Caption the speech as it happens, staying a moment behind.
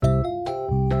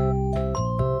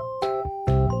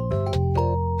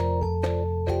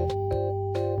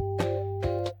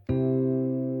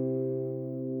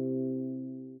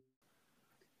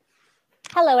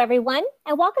Hello, everyone,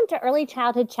 and welcome to Early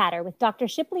Childhood Chatter with Dr.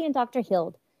 Shipley and Dr.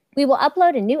 Hild. We will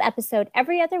upload a new episode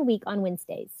every other week on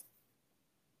Wednesdays.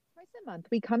 Twice a month,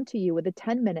 we come to you with a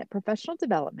 10-minute professional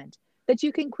development that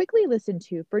you can quickly listen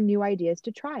to for new ideas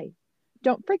to try.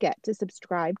 Don't forget to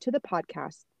subscribe to the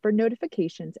podcast for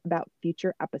notifications about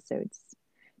future episodes.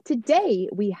 Today,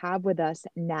 we have with us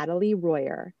Natalie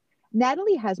Royer.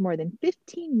 Natalie has more than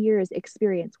 15 years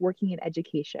experience working in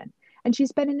education, and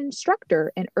she's been an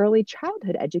instructor in early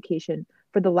childhood education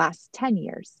for the last 10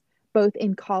 years, both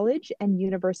in college and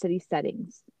university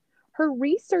settings. Her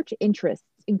research interests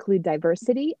include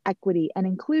diversity, equity, and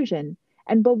inclusion,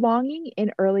 and belonging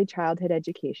in early childhood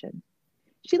education.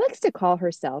 She likes to call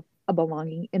herself a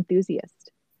belonging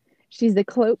enthusiast. She's the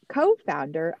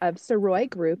co-founder of Saroy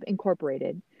Group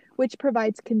Incorporated, which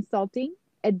provides consulting,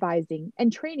 advising,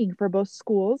 and training for both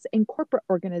schools and corporate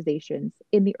organizations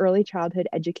in the early childhood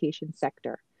education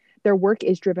sector. Their work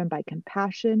is driven by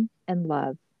compassion and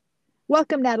love.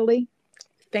 Welcome, Natalie.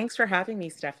 Thanks for having me,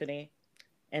 Stephanie.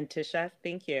 And Tisha,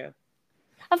 thank you.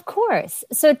 Of course.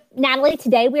 So, Natalie,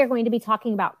 today we are going to be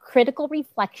talking about critical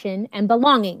reflection and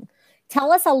belonging.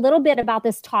 Tell us a little bit about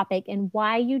this topic and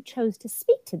why you chose to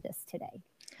speak to this today.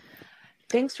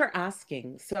 Thanks for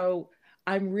asking. So,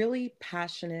 I'm really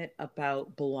passionate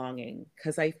about belonging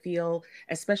because I feel,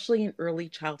 especially in early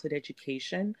childhood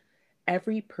education,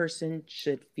 every person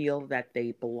should feel that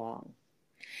they belong.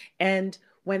 And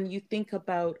when you think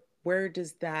about where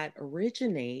does that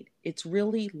originate, it's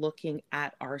really looking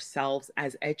at ourselves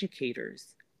as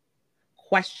educators,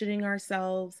 questioning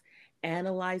ourselves,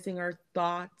 analyzing our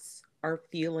thoughts, our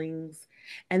feelings,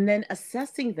 and then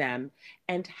assessing them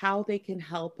and how they can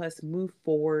help us move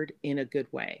forward in a good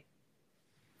way.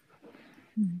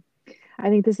 I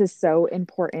think this is so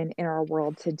important in our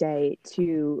world today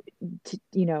to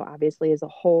obviously as a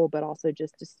whole, but also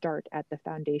just to start at the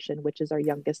foundation, which is our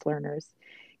youngest learners.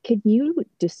 Can you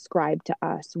describe to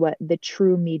us what the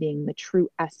true meaning, the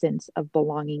true essence of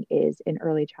belonging is in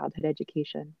early childhood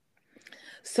education?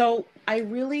 So I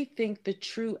really think the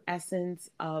true essence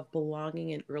of belonging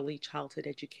in early childhood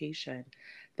education,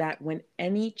 that when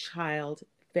any child,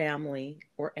 family,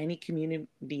 or any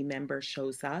community member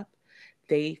shows up,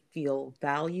 they feel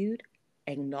valued,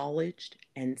 acknowledged,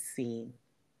 and seen.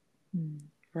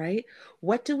 Right?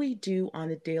 What do we do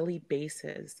on a daily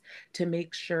basis to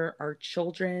make sure our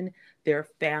children, their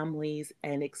families,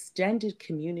 and extended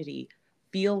community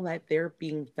feel that they're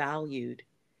being valued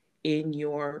in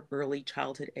your early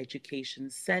childhood education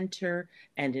center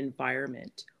and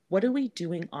environment? What are we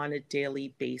doing on a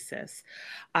daily basis?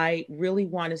 I really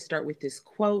want to start with this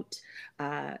quote,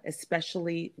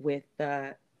 especially with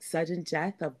the sudden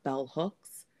death of Bell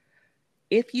Hooks.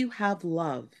 If you have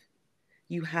love,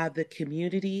 you have the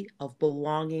community of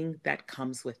belonging that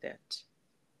comes with it.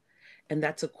 And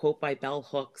that's a quote by Bell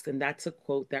Hooks, and that's a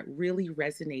quote that really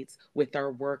resonates with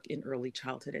our work in early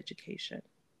childhood education.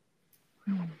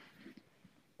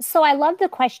 So I love the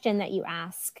question that you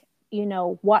ask,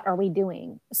 what are we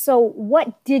doing? So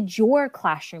what did your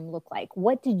classroom look like?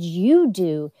 What did you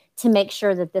do to make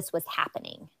sure that this was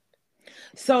happening?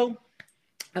 So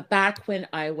back when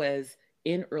I was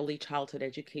in early childhood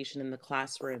education in the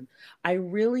classroom, I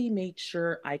really made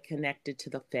sure I connected to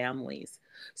the families.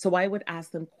 So I would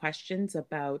ask them questions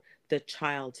about the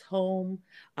child's home,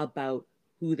 about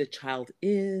who the child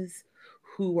is,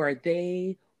 who are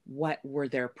they, what were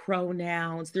their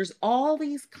pronouns. There's all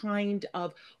these kind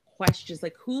of questions,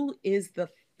 like who is the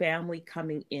family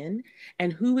coming in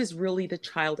and who is really the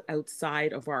child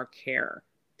outside of our care,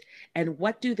 and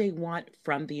what do they want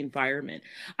from the environment.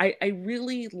 I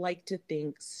really like to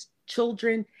think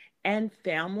children and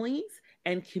families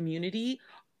and community,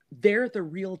 they're the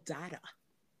real data,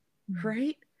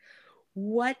 right?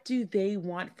 What do they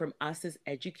want from us as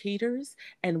educators,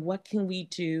 and what can we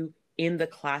do in the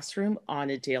classroom on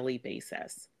a daily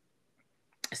basis?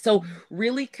 So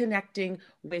really connecting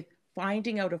with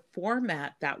finding out a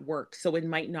format that works. So it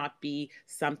might not be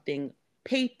something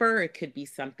paper, it could be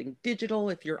something digital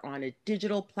if you're on a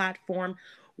digital platform.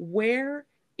 Where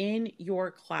in your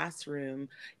classroom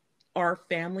are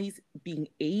families being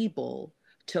able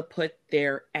to put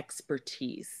their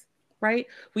expertise, right?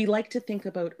 We like to think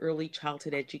about early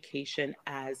childhood education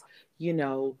as,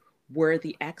 we're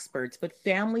the experts, but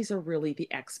families are really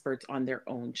the experts on their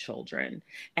own children,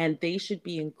 and they should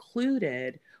be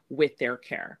included with their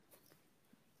care.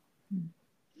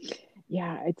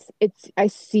 Yeah, I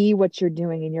see what you're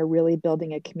doing, and you're really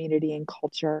building a community and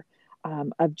culture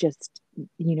of just,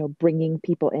 bringing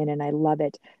people in, and I love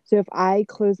it. So if I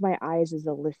close my eyes as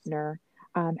a listener,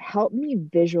 Help me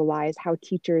visualize how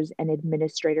teachers and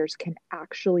administrators can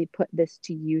actually put this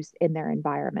to use in their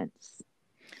environments.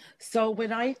 So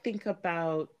when I think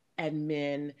about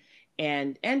admin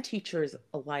and teachers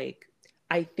alike,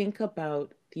 I think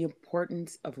about the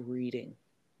importance of reading.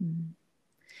 Mm-hmm.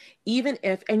 Even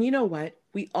if, and you know what,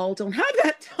 we all don't have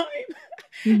that time.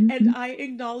 Mm-hmm. And I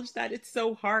acknowledge that it's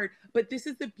so hard, but this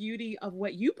is the beauty of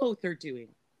what you both are doing.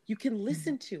 You can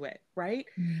listen to it, right?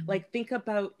 Mm-hmm. Like think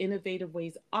about innovative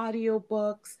ways,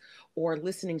 audiobooks or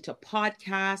listening to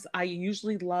podcasts. I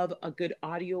usually love a good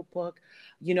audiobook,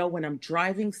 when I'm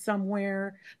driving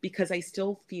somewhere, because I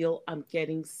still feel I'm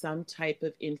getting some type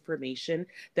of information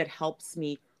that helps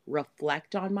me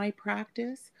reflect on my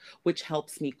practice, which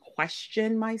helps me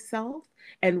question myself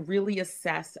and really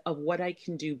assess of what I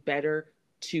can do better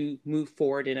to move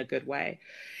forward in a good way.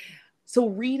 So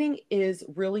reading is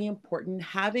really important,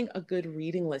 having a good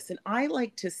reading list. And I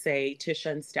like to say,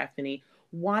 Tisha and Stephanie,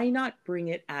 why not bring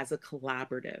it as a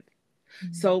collaborative?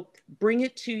 Mm-hmm. So bring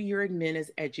it to your admin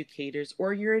as educators,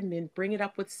 or your admin, bring it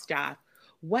up with staff.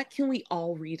 What can we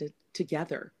all read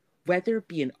together? Whether it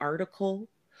be an article,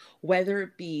 whether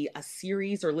it be a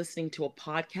series or listening to a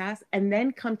podcast, and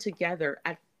then come together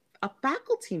at a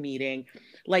faculty meeting.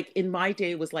 Like in my day,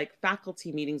 it was like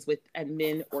faculty meetings with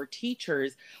admin or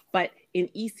teachers, but in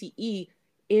ECE,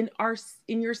 in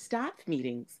your staff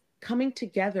meetings, coming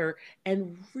together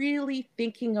and really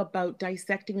thinking about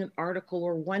dissecting an article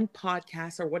or one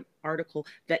podcast or one article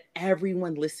that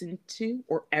everyone listened to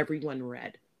or everyone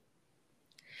read.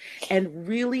 And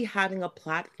really having a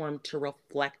platform to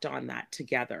reflect on that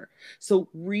together. So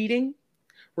reading,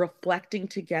 reflecting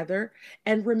together,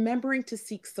 and remembering to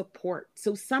seek support.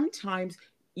 So sometimes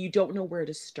you don't know where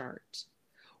to start.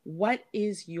 What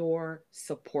is your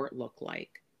support look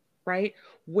like, right?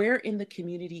 Where in the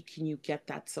community can you get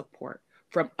that support?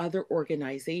 From other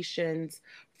organizations,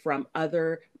 from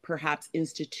other perhaps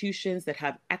institutions that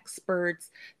have experts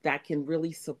that can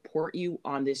really support you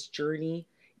on this journey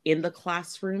in the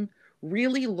classroom,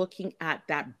 really looking at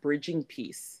that bridging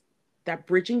piece. That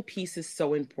bridging piece is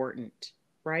so important,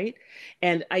 right?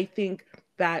 And I think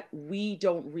that we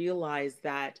don't realize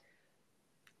that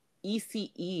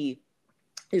ECE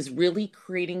is really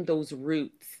creating those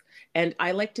roots. And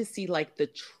I like to see like the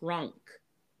trunk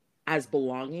as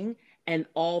belonging and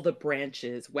all the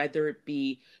branches, whether it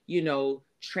be,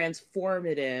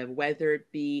 transformative, whether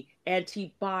it be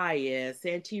anti-bias,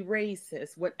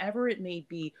 anti-racist, whatever it may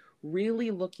be, really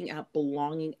looking at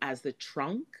belonging as the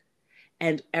trunk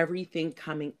and everything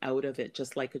coming out of it,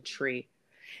 just like a tree.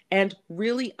 And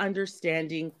really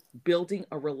understanding building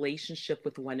a relationship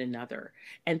with one another.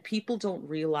 And people don't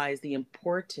realize the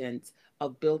importance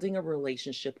of building a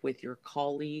relationship with your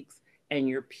colleagues and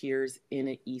your peers in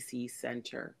an EC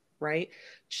center, right?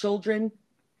 Children,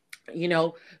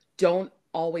 don't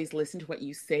always listen to what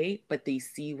you say, but they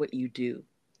see what you do.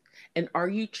 And are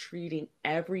you treating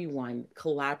everyone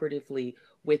collaboratively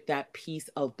with that piece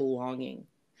of belonging?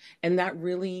 And that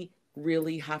really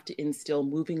have to instill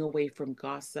moving away from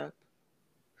gossip,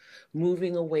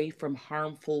 moving away from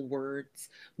harmful words,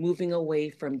 moving away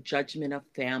from judgment of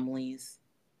families,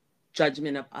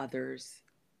 judgment of others,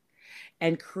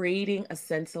 and creating a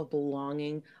sense of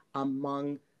belonging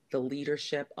among the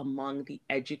leadership, among the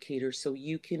educators, so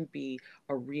you can be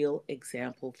a real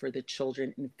example for the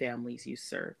children and families you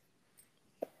serve.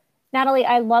 Natalie,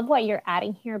 I love what you're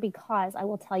adding here, because I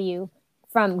will tell you,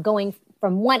 from going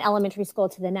from one elementary school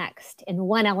to the next, in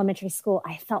one elementary school,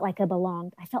 I felt like I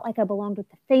belonged. I felt like I belonged with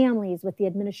the families, with the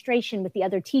administration, with the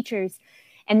other teachers.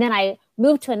 And then I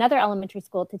moved to another elementary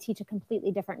school to teach a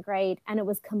completely different grade. And it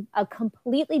was a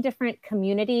completely different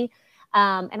community.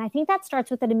 And I think that starts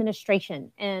with an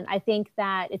administration. And I think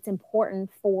that it's important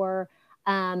for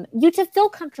you to feel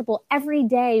comfortable every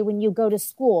day when you go to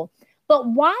school. But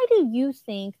why do you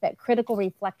think that critical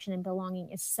reflection and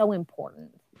belonging is so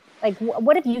important? Like,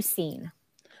 what have you seen?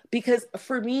 Because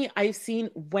for me, I've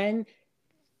seen when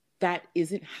that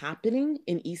isn't happening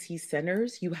in EC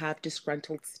centers, you have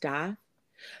disgruntled staff.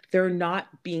 They're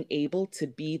not being able to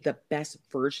be the best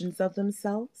versions of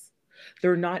themselves.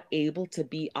 They're not able to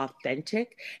be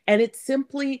authentic. And it's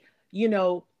simply,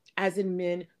 as in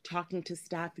men talking to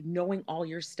staff, knowing all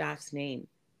your staff's name,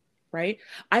 right?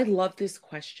 I love this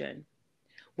question.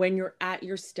 When you're at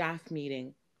your staff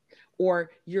meeting,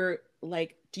 or you're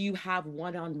like, do you have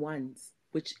one-on-ones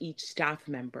with each staff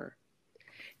member?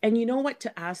 And you know what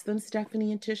to ask them,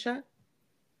 Stephanie and Tisha?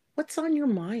 What's on your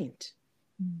mind?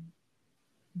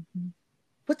 Mm-hmm.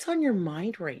 What's on your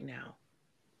mind right now?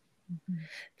 Mm-hmm.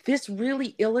 This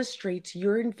really illustrates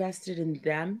you're invested in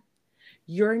them.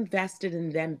 You're invested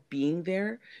in them being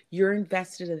there. You're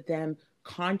invested in them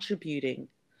contributing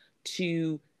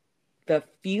to the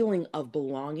feeling of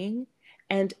belonging.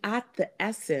 And at the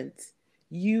essence,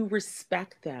 you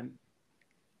respect them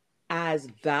as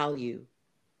value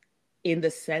in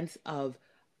the sense of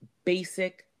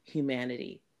basic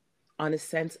humanity, on a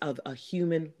sense of a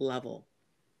human level.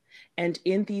 And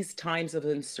in these times of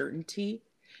uncertainty,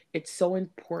 it's so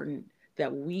important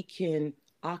that we can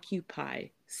occupy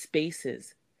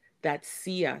spaces that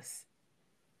see us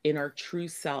in our true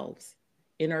selves,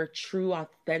 in our true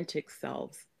authentic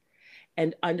selves,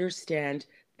 and understand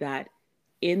that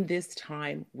in this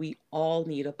time, we all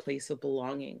need a place of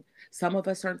belonging. Some of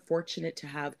us aren't fortunate to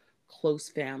have close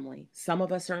family. Some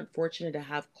of us aren't fortunate to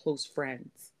have close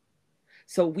friends.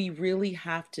 So we really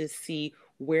have to see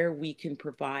where we can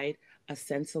provide a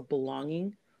sense of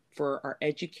belonging for our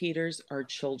educators, our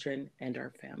children, and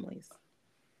our families.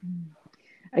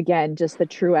 Again, just the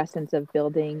true essence of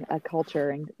building a culture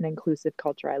and an inclusive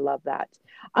culture. I love that.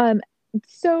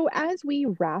 So as we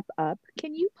wrap up,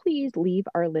 can you please leave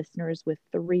our listeners with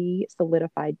 3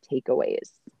 solidified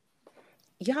takeaways?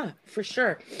 Yeah, for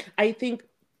sure. I think,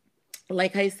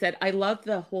 like I said, I love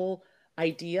the whole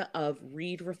idea of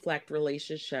read, reflect,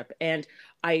 relationship. And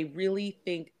I really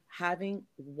think having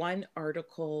one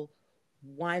article,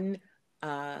 one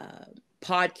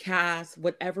podcast,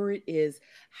 whatever it is,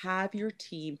 have your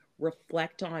team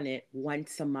reflect on it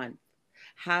once a month.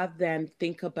 Have them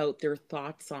think about their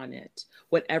thoughts on it,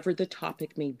 whatever the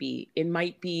topic may be. It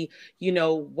might be,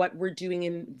 what we're doing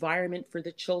in environment for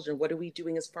the children. What are we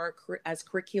doing as far as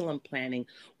curriculum planning?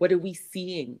 What are we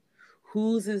seeing?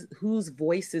 Whose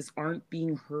voices aren't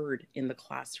being heard in the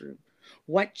classroom?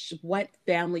 What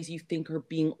families you think are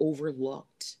being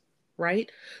overlooked, right?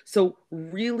 So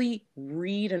really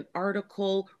read an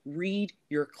article, read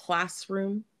your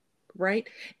classroom, right?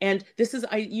 And this is,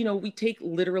 we take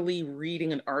literally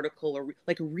reading an article, or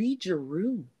like read your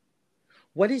room.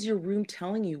 What is your room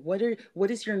telling you?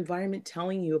 What is your environment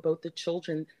telling you about the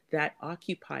children that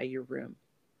occupy your room?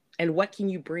 And what can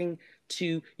you bring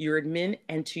to your admin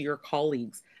and to your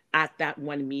colleagues at that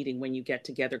one meeting when you get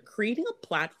together? Creating a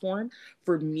platform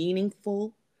for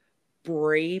meaningful,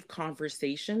 brave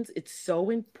conversations. It's so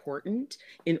important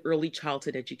in early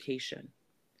childhood education.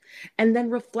 And then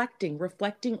reflecting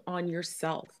on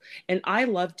yourself. And I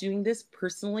love doing this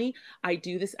personally. I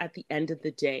do this at the end of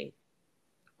the day,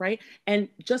 right? And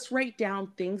just write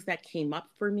down things that came up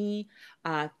for me,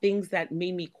 things that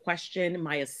made me question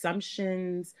my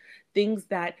assumptions, things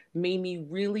that made me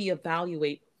really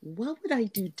evaluate, what would I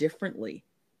do differently?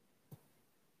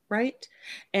 Right?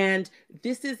 And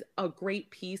this is a great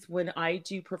piece when I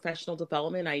do professional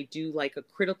development. I do like a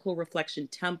critical reflection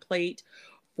template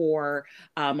for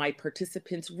my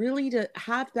participants, really to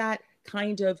have that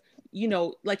kind of,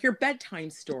 like your bedtime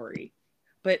story,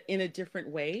 but in a different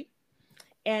way.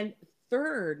 And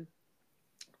third,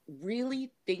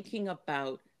 really thinking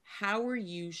about how are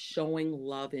you showing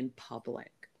love in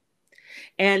public?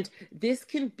 And this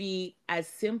can be as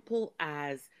simple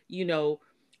as,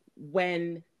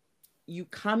 when you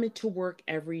come into work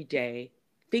every day,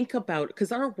 think about,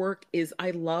 because our work is,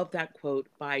 I love that quote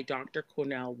by Dr.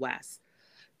 Cornel West.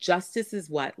 Justice is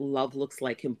what love looks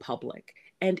like in public.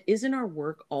 And isn't our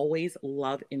work always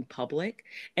love in public?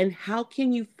 And how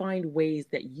can you find ways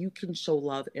that you can show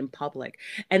love in public?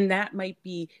 And that might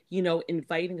be,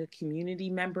 inviting a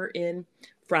community member in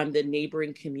from the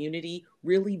neighboring community,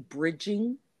 really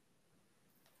bridging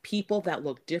people that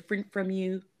look different from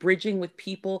you, bridging with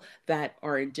people that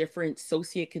are in different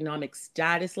socioeconomic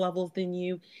status levels than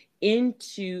you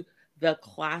into the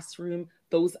classroom,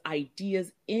 those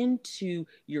ideas into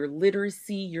your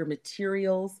literacy, your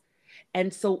materials.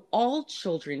 And so all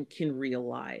children can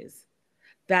realize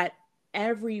that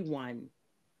everyone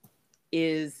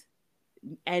is,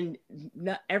 and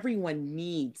not everyone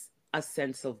needs a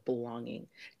sense of belonging,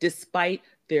 despite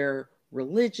their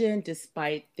religion,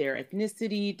 despite their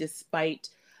ethnicity, despite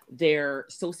their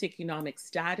socioeconomic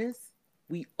status.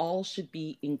 We all should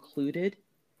be included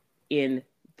in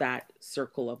that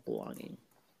circle of belonging.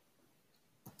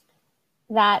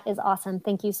 That is awesome.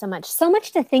 Thank you so much. So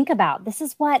much to think about. This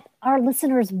is what our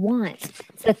listeners want.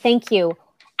 So thank you.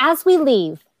 As we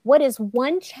leave, what is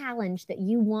one challenge that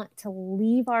you want to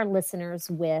leave our listeners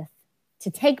with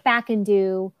to take back and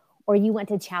do, or you want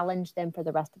to challenge them for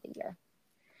the rest of the year?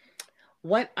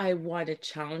 What I want to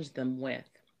challenge them with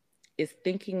is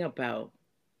thinking about,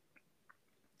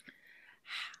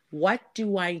 what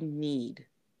do I need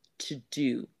to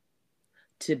do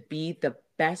to be the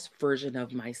best version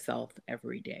of myself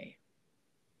every day?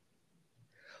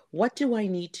 What do I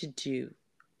need to do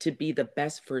to be the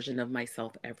best version of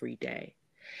myself every day?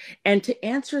 And to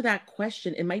answer that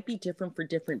question, it might be different for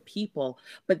different people,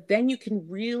 but then you can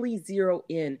really zero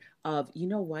in of, you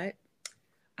know what?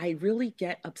 I really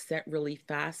get upset really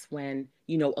fast when,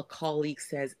 a colleague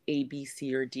says A, B,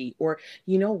 C, or D. Or,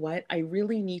 you know what? I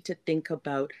really need to think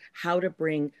about how to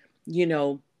bring, you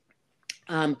know,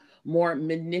 more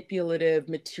manipulative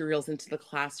materials into the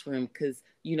classroom because,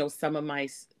 some of my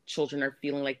children are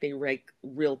feeling like they like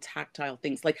real tactile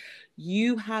things. Like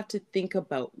you have to think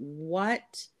about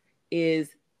what is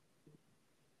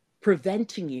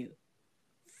preventing you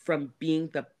from being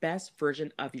the best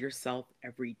version of yourself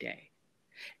every day.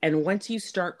 And once you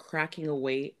start cracking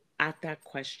away at that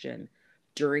question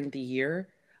during the year,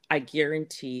 I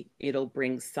guarantee it'll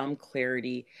bring some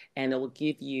clarity and it will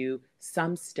give you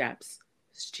some steps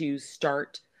to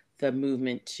start the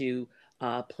movement to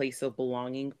a place of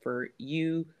belonging for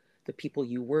you, the people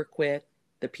you work with,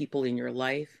 the people in your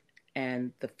life,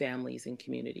 and the families and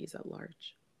communities at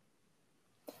large.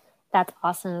 That's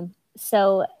awesome.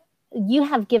 So you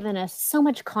have given us so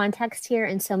much context here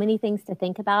and so many things to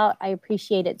think about. I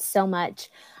appreciate it so much.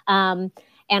 And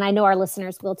I know our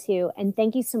listeners will too. And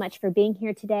thank you so much for being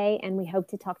here today. And we hope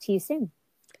to talk to you soon.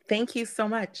 Thank you so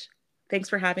much. Thanks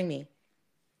for having me.